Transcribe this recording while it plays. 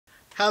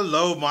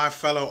Hello, my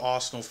fellow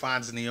Arsenal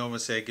fans.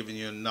 Neomis here, giving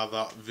you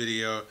another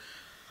video.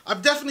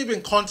 I've definitely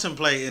been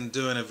contemplating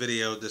doing a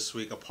video this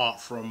week, apart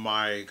from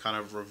my kind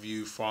of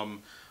review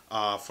from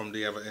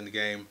the Everton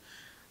game,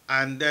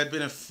 and there had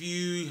been a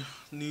few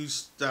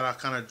news that I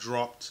kind of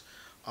dropped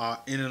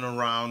in and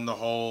around the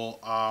whole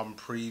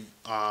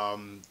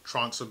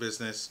transfer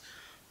business.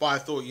 But I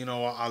thought, you know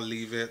what, I'll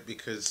leave it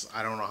because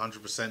I don't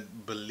 100%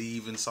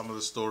 believe in some of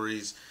the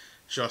stories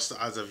just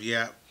as of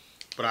yet.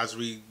 But as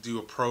we do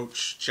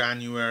approach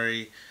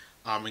January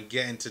and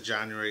get into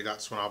January,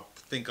 that's when I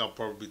think I'll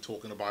probably be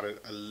talking about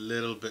it a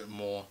little bit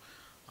more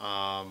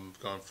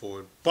going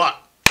forward. But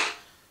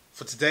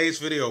for today's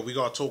video, we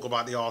got to talk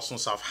about the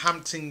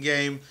Arsenal-Southampton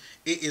game.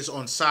 It is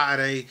on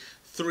Saturday,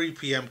 3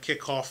 p.m.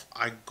 kickoff.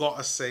 I got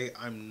to say,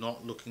 I'm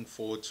not looking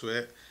forward to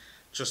it,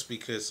 just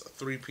because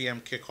 3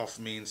 p.m. kickoff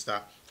means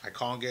that I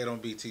can't get it on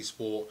BT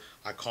Sport,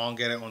 I can't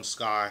get it on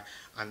Sky,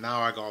 and now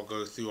I gotta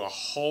go through a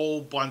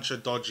whole bunch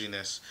of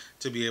dodginess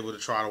to be able to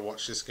try to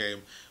watch this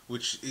game,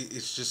 which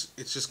it's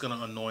just gonna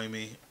annoy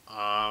me,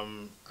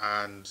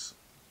 and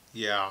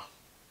yeah,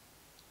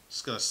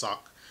 it's gonna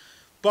suck.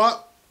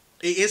 But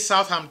it is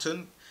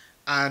Southampton,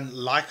 and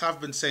like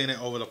I've been saying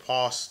it over the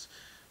past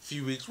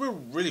few weeks, we're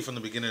really from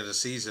the beginning of the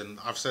season,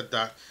 I've said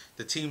that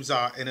the teams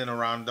are in and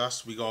around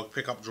us. We got to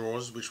pick up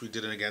draws, which we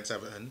did against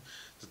Everton.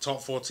 The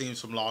top 4 teams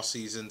from last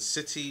season,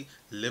 City,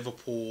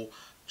 Liverpool,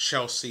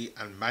 Chelsea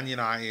and Man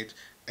United,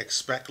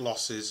 expect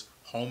losses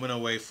home and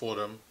away for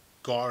them.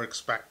 Got to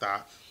expect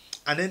that.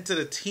 And into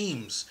the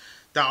teams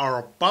that are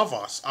above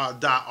us,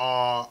 that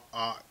are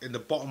in the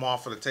bottom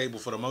half of the table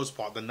for the most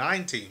part, the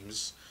 9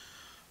 teams,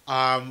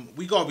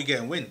 we got to be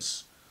getting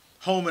wins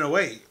home and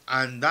away,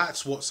 and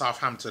that's what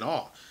Southampton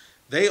are.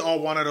 They are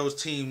one of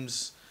those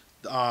teams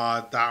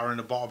that are in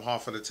the bottom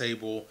half of the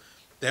table.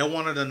 They're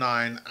one of the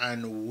 9,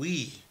 and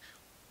we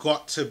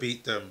got to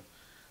beat them.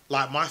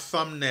 Like, my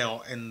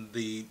thumbnail in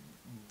the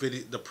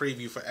video, the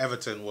preview for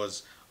Everton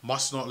was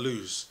must not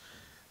lose.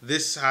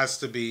 This has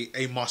to be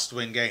a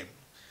must-win game,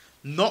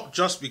 not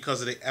just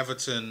because of the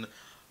Everton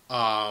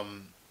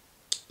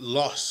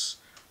loss,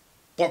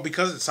 but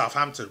because it's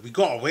Southampton. We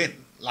got to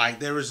win. Like,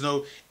 there is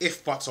no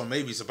if, buts, or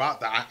maybes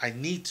about that. I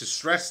need to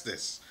stress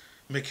this,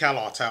 Mikel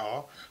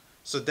Arteta.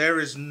 So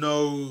there's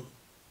no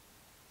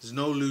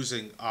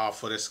losing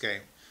for this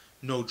game.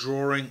 No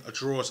drawing. A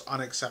draw is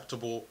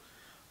unacceptable.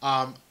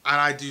 And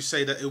I do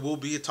say that it will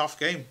be a tough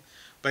game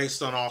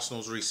based on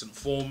Arsenal's recent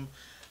form,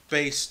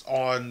 based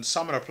on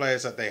some of the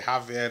players that they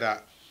have here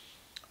that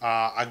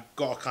I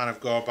got to kind of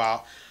go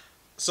about.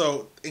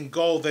 So in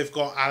goal, they've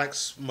got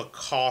Alex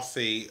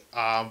McCarthy,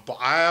 but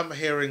I am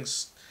hearing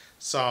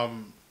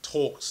some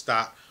talks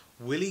that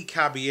Willy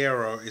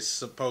Caballero is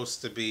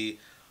supposed to be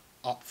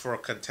up for a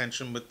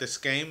contention with this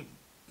game,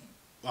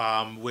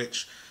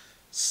 which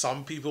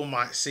some people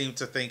might seem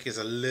to think is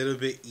a little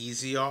bit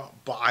easier,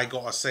 but I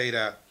gotta say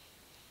that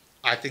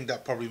I think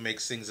that probably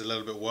makes things a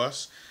little bit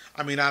worse.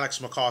 I mean,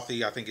 Alex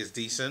McCarthy I think is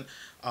decent,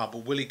 but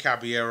Willy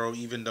Caballero,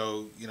 even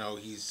though, you know,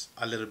 he's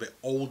a little bit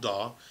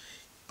older,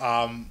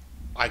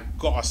 I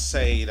gotta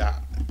say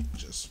that,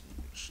 just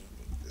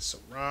move this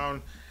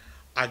around,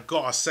 I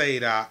gotta say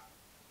that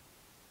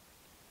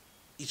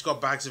he's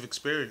got bags of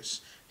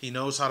experience. He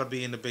knows how to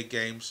be in the big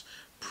games.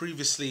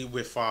 Previously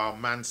with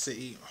Man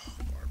City,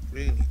 I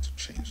really need to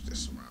change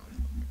this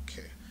around.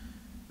 Okay,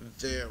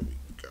 there we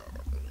go.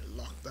 Let me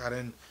lock that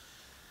in.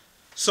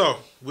 So,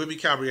 Willy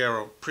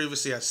Caballero,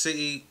 previously at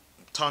City,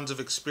 tons of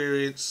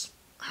experience,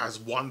 has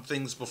won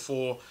things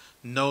before,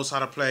 knows how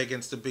to play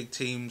against the big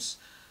teams.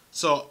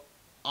 So,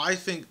 I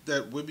think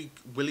that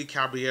Willy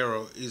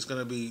Caballero is going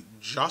to be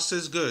just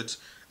as good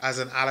as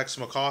an Alex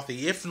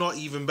McCarthy, if not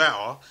even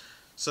better.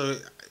 So,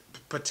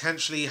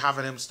 potentially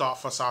having him start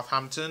for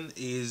Southampton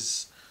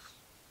is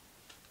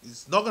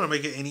not going to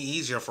make it any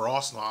easier for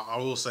Arsenal, I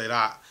will say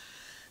that.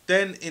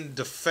 Then in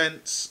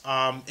defence,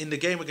 in the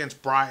game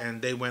against Brighton,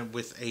 they went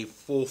with a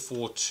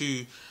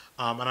 4-4-2,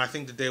 and I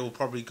think that they will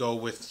probably go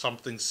with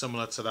something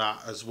similar to that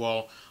as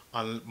well.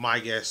 My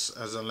guess,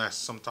 as unless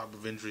some type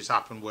of injuries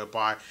happen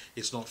whereby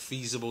it's not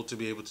feasible to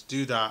be able to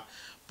do that.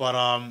 But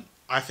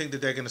I think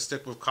that they're going to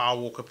stick with Kyle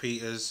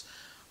Walker-Peters.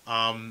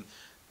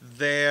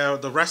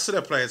 The rest of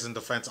the players in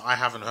defence I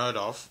haven't heard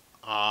of.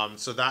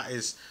 So that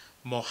is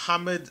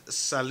Mohamed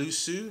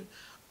Salisu,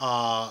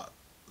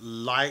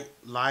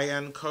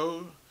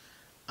 Lyanco,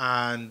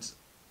 and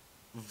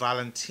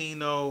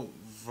Valentino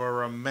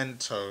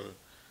Veramento.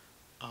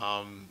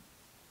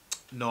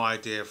 No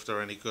idea if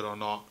they're any good or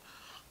not.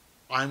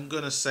 I'm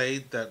going to say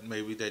that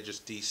maybe they're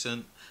just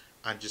decent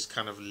and just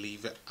kind of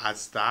leave it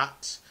as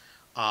that.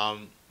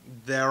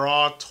 There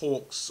are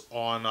talks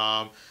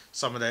on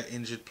some of their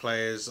injured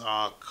players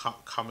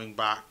coming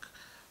back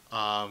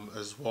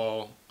as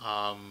well.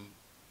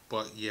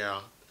 But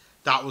yeah,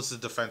 that was the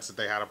defence that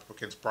they had up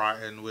against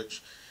Brighton,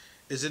 which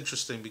is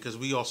interesting because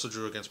we also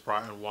drew against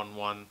Brighton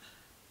 1-1.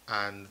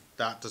 And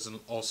that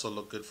doesn't also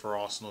look good for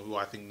Arsenal, who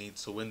I think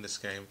needs to win this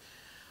game.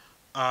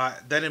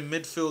 Then in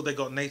midfield, they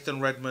got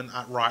Nathan Redmond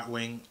at right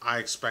wing. I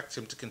expect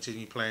him to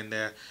continue playing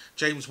there.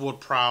 James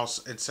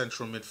Ward-Prowse in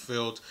central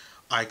midfield.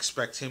 I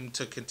expect him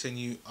to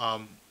continue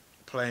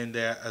playing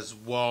there as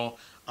well.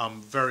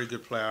 Very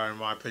good player in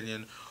my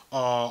opinion.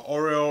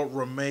 Oriol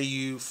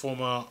Romeu,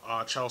 former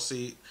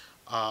Chelsea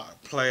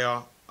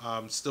player,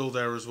 still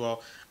there as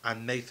well.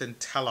 And Nathan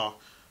Teller,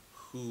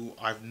 who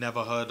I've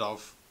never heard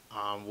of,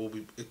 will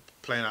be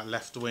playing at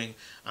left wing.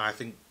 And I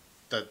think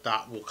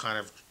that will kind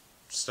of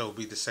still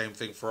be the same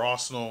thing for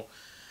Arsenal.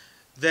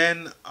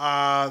 Then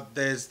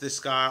there's this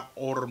guy,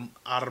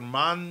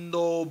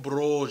 Armando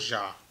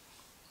Broja.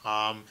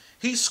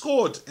 He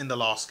scored in the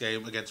last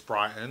game against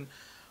Brighton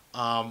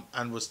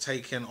and was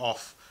taken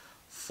off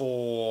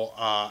for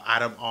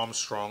Adam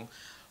Armstrong.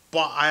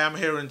 But I am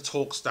hearing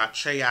talks that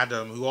Che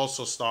Adam, who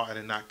also started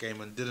in that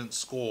game and didn't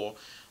score,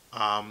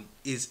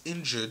 is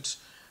injured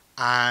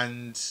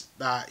and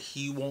that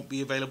he won't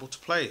be available to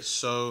play.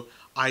 So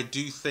I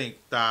do think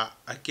that,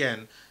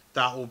 again,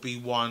 that will be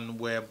one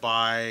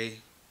whereby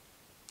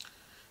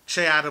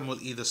Che Adam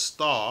will either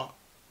start,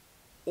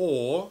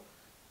 or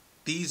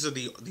these are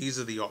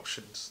the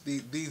options.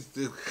 Here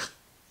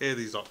are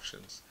these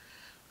options.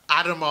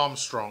 Adam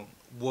Armstrong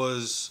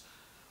was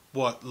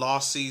what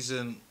last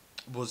season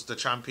was the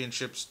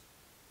championship's,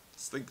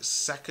 I think,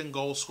 second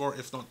goal scorer,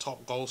 if not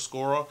top goal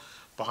scorer,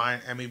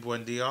 behind Emi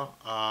Buendia.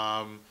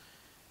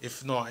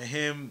 If not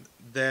him,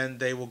 then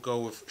they will go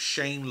with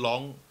Shane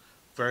Long,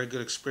 very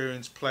good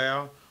experienced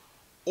player,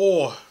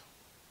 or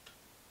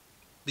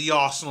the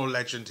Arsenal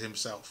legend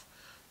himself,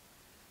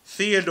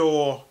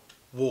 Theodore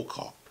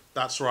Walcott.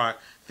 That's right.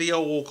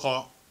 Theo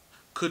Walcott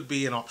could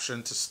be an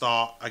option to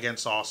start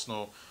against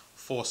Arsenal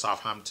for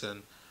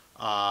Southampton.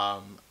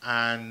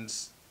 And,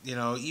 you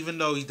know, even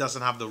though he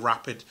doesn't have the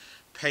rapid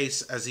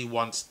pace as he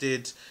once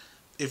did,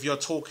 if you're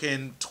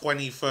talking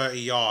 20, 30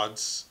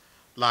 yards,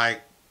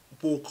 like,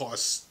 Walcott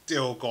has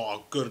still got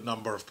a good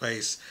number of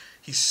pace.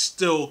 He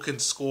still can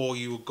score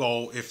you a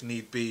goal if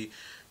need be.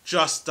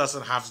 Just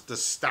doesn't have the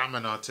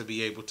stamina to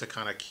be able to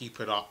kind of keep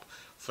it up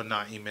for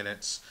 90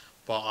 minutes.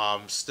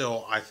 But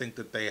still, I think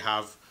that they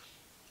have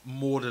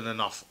more than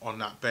enough on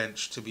that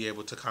bench to be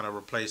able to kind of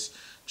replace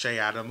Che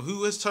Adam,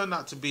 who has turned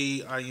out to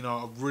be, you know,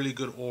 a really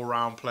good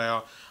all-round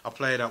player, a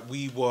player that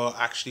we were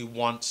actually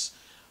once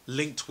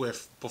linked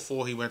with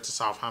before he went to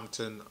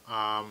Southampton.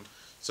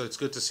 So it's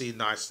good to see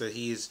nice that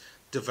he's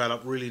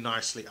developed really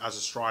nicely as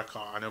a striker.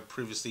 I know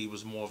previously he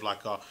was more of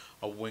like a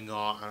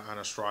winger and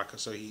a striker,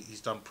 so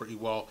he's done pretty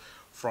well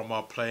from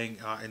playing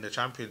in the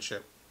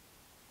Championship.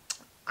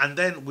 And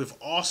then with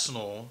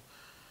Arsenal,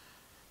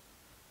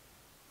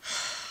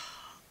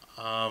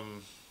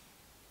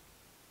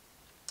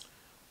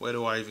 where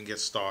do I even get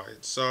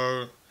started?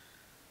 So,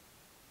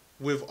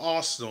 with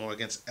Arsenal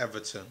against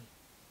Everton,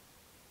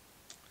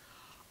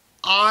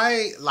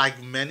 I,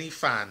 like many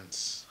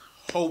fans,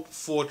 hope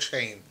for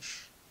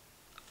change.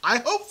 I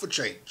hope for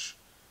change.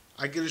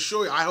 I can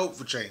assure you, I hope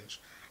for change.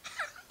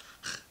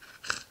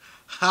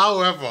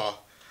 However,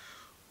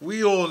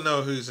 we all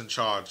know who's in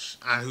charge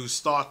and who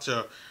start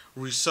to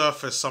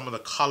resurface some of the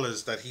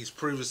colours that he's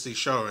previously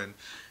shown,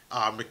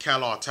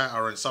 Mikel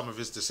Arteta, and some of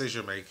his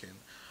decision making.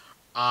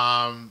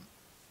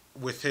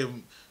 With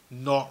him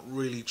not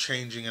really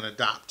changing and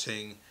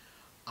adapting,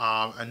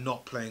 and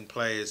not playing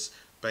players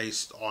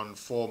based on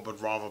form,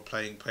 but rather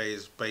playing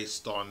players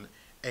based on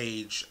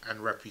age and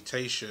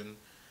reputation.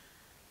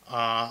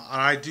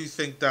 And I do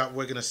think that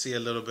we're going to see a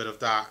little bit of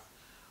that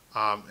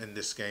in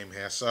this game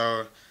here.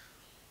 So,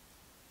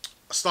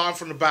 starting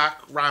from the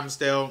back,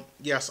 Ramsdale,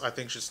 yes, I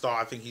think should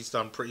start. I think he's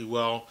done pretty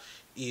well,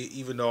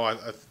 even though I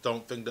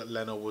don't think that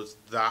Leno was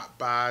that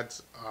bad.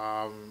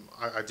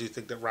 I do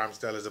think that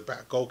Ramsdale is a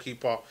better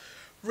goalkeeper.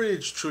 Really,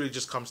 truly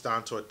just comes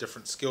down to a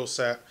different skill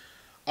set.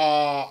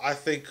 I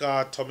think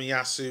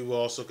Tomiyasu will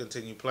also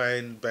continue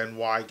playing, Ben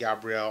White,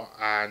 Gabriel,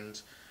 and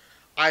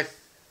I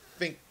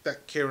think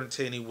that Kieran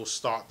Tierney will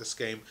start this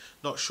game.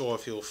 Not sure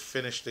if he'll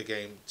finish the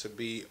game, to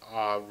be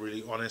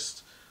really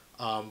honest.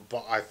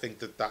 But I think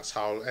that that's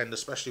how it'll end,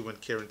 especially when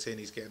Kieran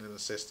Tierney's getting an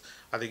assist.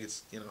 I think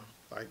it's, you know,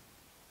 like,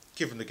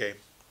 give him the game.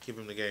 Give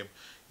him the game.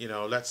 You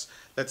know, let's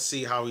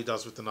see how he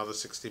does with another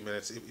 60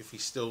 minutes. If he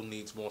still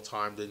needs more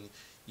time, then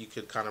you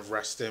could kind of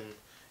rest him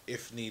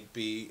if need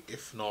be.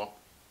 If not,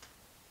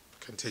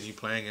 continue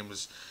playing him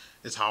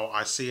is how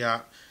I see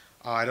it.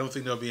 I don't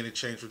think there'll be any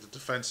change with the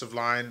defensive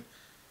line.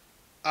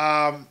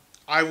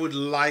 I would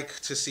like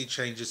to see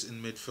changes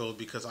in midfield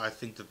because I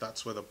think that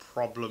that's where the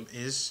problem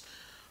is.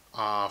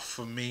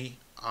 For me,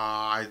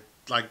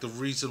 like the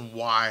reason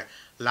why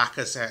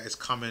Lacazette is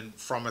coming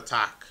from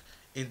attack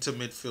into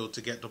midfield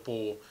to get the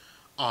ball,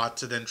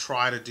 to then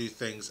try to do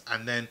things,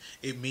 and then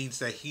it means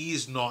that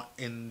he's not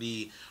in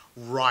the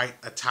right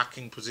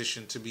attacking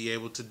position to be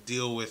able to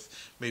deal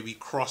with maybe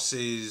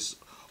crosses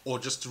or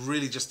just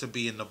to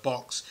be in the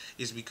box,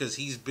 is because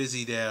he's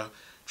busy there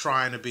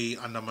trying to be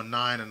a number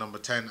 9, a number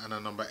 10, and a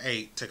number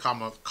 8 to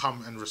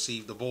come and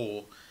receive the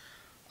ball.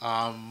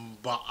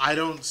 But I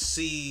don't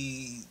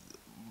see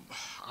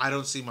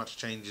much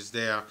changes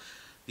there.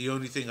 The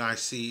only thing I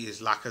see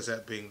is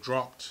Lacazette being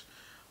dropped,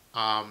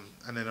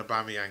 and then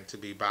Aubameyang to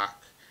be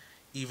back.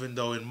 Even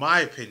though, in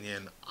my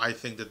opinion, I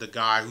think that the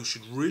guy who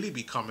should really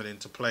be coming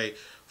into play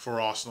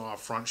for Arsenal up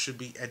front should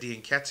be Eddie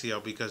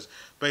Nketiah, because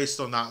based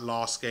on that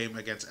last game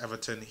against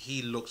Everton,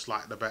 he looks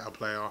like the better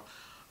player.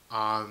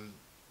 And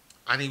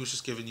he was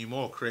just giving you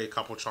more, create a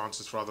couple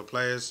chances for other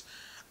players.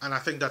 And I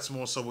think that's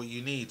more so what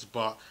you need.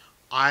 But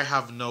I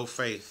have no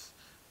faith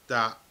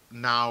that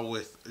now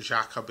with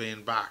Xhaka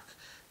being back,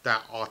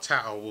 that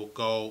Arteta will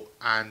go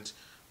and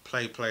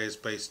play players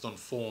based on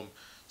form.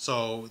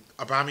 So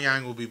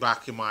Aubameyang will be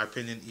back, in my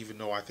opinion, even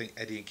though I think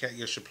Eddie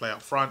Nketiah should play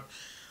up front.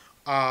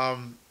 I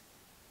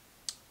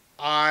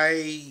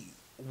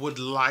would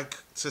like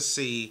to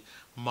see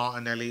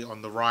Martinelli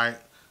on the right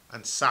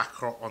and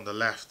Saka on the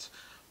left.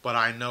 But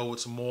I know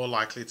what's more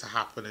likely to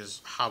happen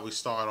is how we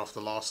started off the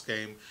last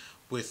game,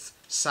 with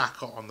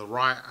Saka on the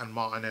right and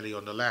Martinelli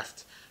on the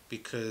left,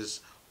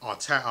 because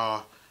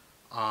Arteta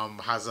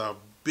has a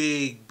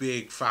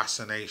big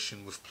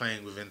fascination with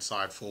playing with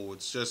inside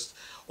forwards,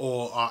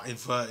 or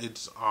inverted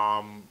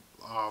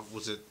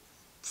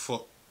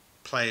foot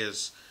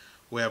players,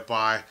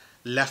 whereby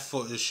left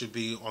footers should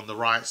be on the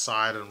right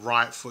side and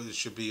right footers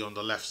should be on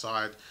the left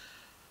side.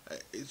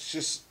 It's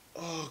just,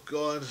 oh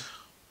god,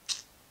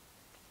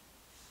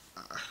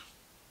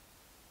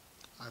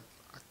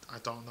 I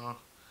don't know.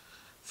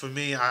 For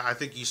me, I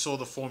think you saw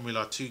the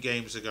formula 2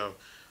 games ago,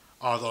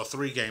 or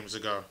 3 games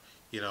ago.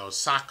 You know,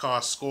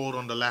 Saka scored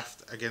on the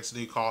left against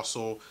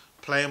Newcastle,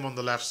 play him on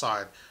the left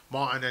side.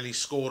 Martinelli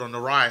scored on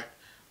the right,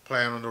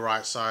 play him on the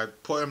right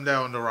side, put him there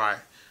on the right.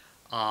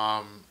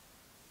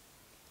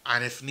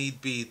 And if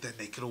need be, then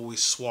they can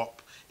always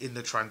swap in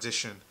the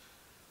transition.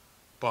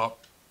 But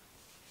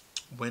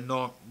we're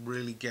not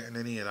really getting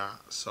any of that.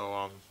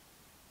 So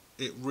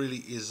it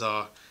really is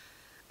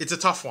it's a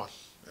tough one.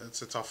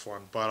 It's a tough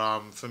one.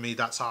 But for me,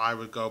 that's how I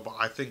would go. But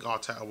I think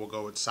Arteta will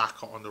go with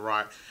Saka on the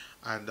right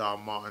and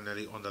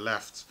Martinelli on the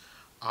left.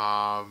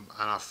 And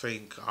I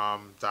think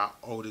that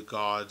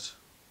Odegaard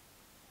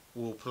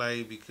will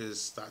play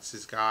because that's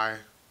his guy.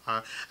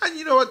 And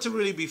you know what, to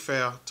really be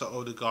fair to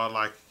Odegaard,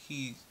 like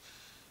he's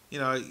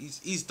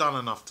done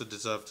enough to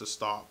deserve to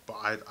start, but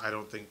I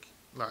don't think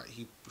like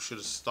he should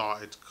have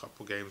started a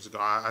couple games ago.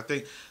 I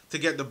think to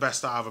get the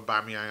best out of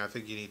Aubameyang, I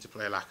think you need to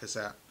play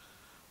Lacazette.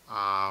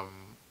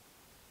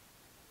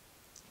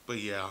 But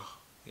yeah,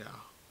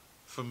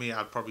 for me,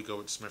 I'd probably go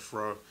with Smith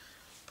Rowe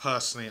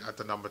personally at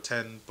the number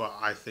 10, but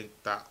I think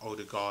that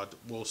Odegaard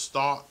will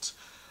start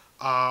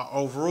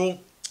overall.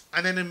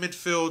 And then in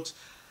midfield,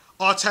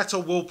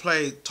 Arteta will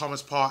play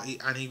Thomas Partey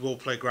and he will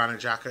play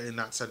Granit Xhaka in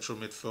that central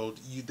midfield.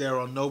 There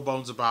are no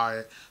bones about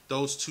it.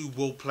 Those two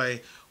will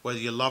play, whether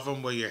you love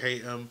them, whether you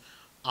hate them.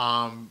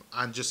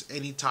 And just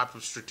any type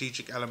of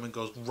strategic element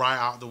goes right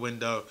out the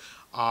window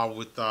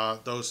with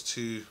those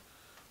two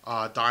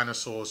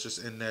dinosaurs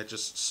just in there,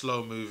 just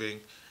slow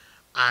moving.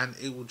 And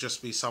it will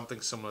just be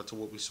something similar to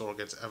what we saw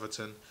against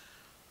Everton.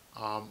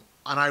 And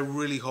I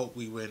really hope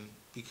we win,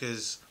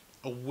 because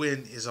a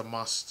win is a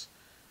must.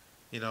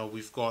 You know,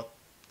 we've got,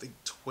 I think,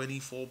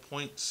 24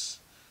 points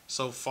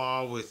so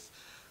far, with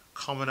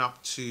coming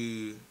up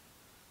to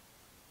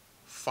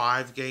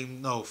 4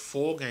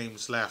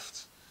 games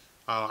left.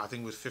 I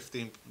think with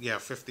 15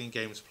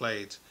 games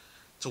played,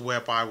 to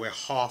whereby we're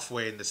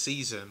halfway in the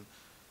season.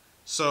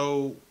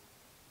 So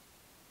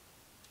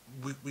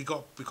we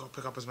got to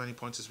pick up as many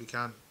points as we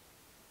can.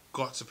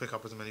 Got to pick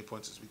up as many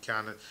points as we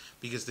can,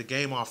 because the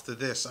game after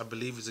this, I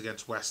believe, is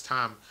against West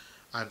Ham,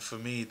 and for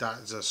me, that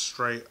is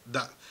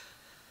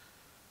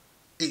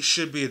it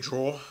should be a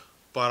draw,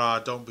 but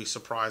don't be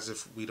surprised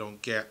if we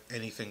don't get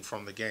anything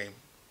from the game.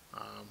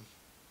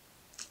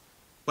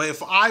 But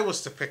if I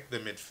was to pick the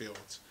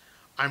midfield,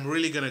 I'm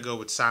really going to go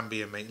with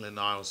Sambi and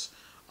Maitland-Niles.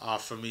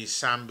 For me,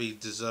 Sambi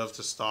deserved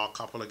to start a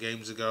couple of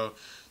games ago.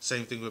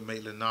 Same thing with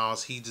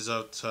Maitland-Niles. He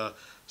deserved to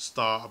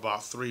start about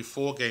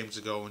 3-4 games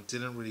ago and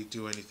didn't really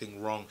do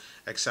anything wrong,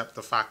 except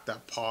the fact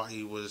that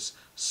Partey was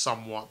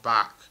somewhat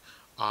back,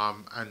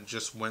 and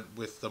just went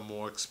with the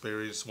more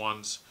experienced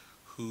ones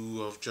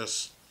who have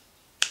just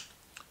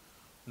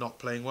not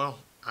playing well.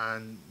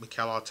 And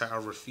Mikel Arteta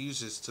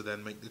refuses to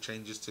then make the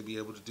changes to be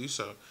able to do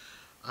so.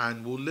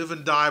 And will live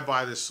and die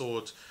by this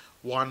sword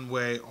one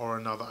way or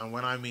another. And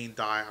when I mean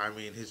die, I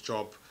mean his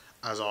job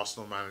as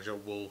Arsenal manager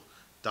will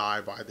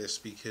die by this,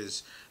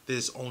 because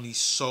there's only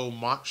so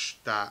much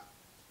that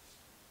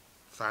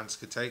fans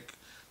could take.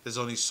 There's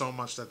only so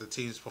much that the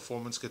team's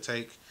performance could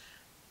take.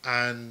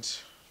 And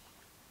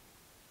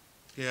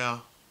yeah,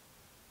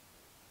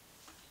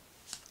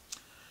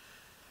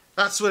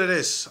 that's what it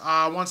is.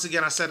 Once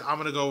again, I said I'm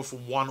going to go for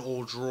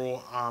 1-1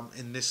 draw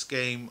in this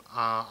game.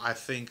 I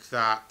think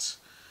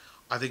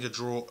a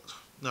draw...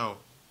 No,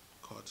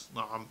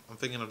 I'm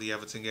thinking of the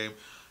Everton game.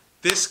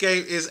 This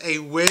game is a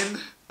win,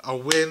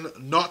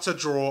 not a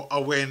draw,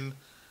 a win.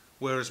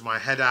 Where is my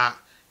head at?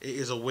 It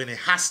is a win. It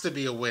has to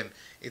be a win.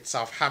 It's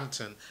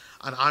Southampton.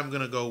 And I'm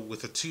going to go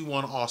with a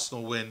 2-1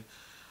 Arsenal win.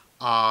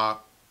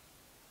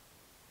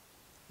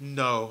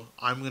 No,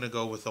 I'm going to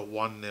go with a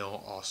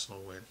 1-0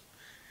 Arsenal win.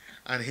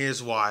 And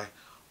here's why.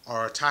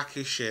 Our attack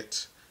is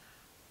shit,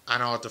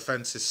 and our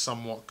defence is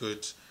somewhat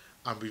good,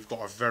 and we've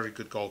got a very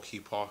good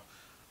goalkeeper,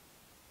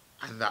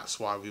 and that's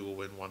why we will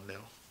win 1-0.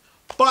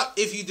 But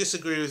if you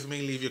disagree with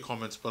me, leave your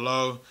comments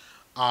below.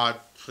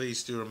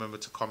 Please do remember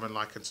to comment,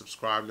 like, and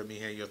subscribe. Let me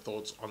hear your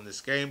thoughts on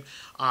this game.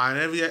 And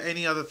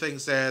any other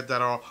things there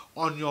that are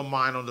on your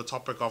mind on the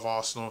topic of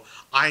Arsenal.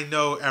 I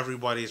know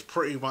everybody is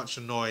pretty much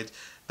annoyed.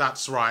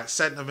 That's right.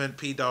 Sentiment,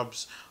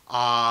 P-dubs,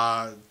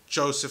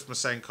 Joseph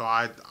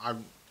Masenko.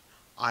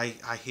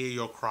 I hear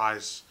your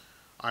cries.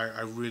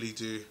 I really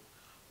do.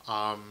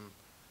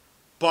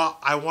 But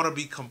I want to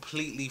be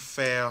completely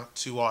fair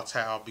to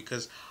Arteta,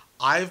 because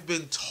I've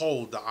been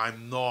told that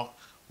I'm not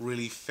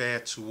really fair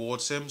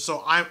towards him.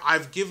 So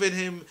I've given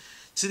him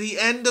to the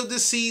end of the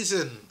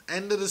season.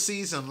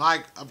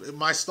 Like,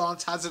 my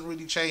stance hasn't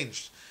really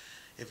changed.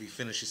 If he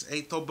finishes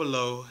 8th or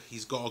below,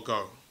 he's got to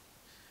go.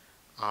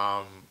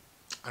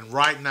 And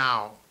right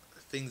now,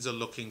 things are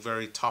looking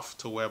very tough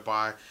to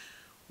whereby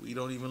we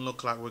don't even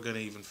look like we're going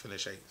to even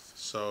finish 8th.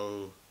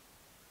 So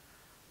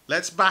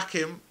let's back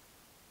him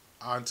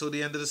until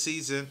the end of the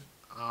season.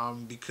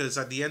 Because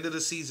at the end of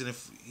the season,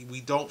 if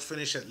we don't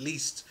finish at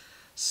least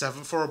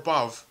 7th or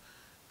above,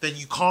 then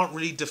you can't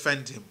really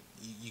defend him.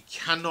 You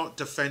cannot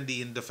defend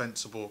the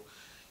indefensible.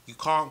 You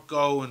can't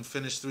go and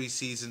finish 3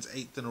 seasons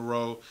 8th in a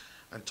row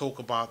and talk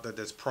about that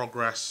there's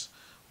progress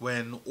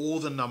when all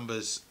the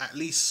numbers, at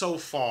least so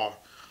far,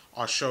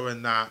 are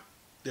showing that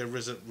there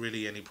isn't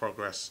really any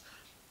progress.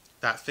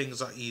 That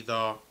things are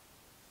either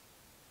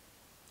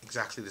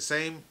exactly the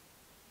same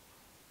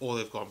or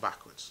they've gone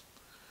backwards.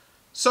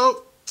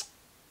 So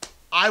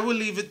I will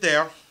leave it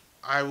there.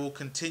 I will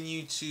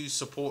continue to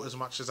support as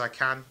much as I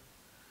can,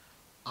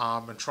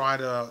 and try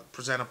to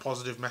present a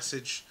positive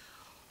message.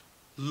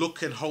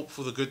 Look and hope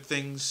for the good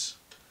things,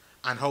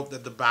 and hope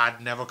that the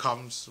bad never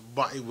comes,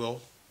 but it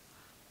will.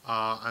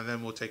 And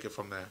then we'll take it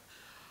from there.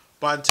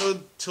 But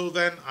until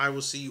then, I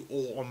will see you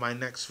all on my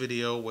next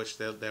video, which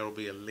there will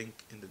be a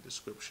link in the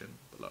description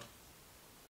below.